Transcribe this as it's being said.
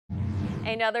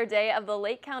Another day of the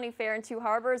Lake County Fair in Two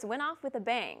Harbors went off with a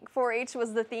bang. 4-H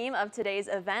was the theme of today's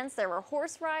events. There were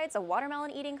horse rides, a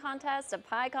watermelon eating contest, a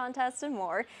pie contest, and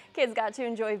more. Kids got to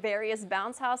enjoy various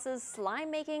bounce houses, slime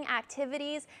making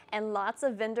activities, and lots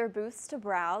of vendor booths to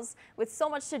browse. With so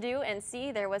much to do and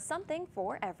see, there was something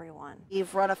for everyone.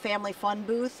 We've run a family fun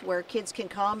booth where kids can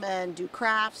come and do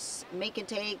crafts, make and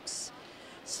takes.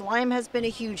 Slime has been a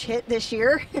huge hit this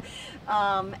year,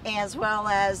 as well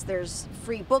as there's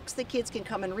free books that kids can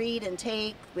come and read and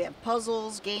take. We have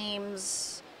puzzles,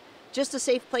 games, just a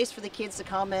safe place for the kids to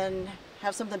come and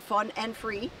have something fun and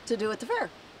free to do at the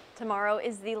fair. Tomorrow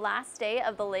is the last day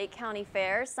of the Lake County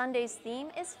Fair. Sunday's theme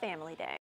is Family Day.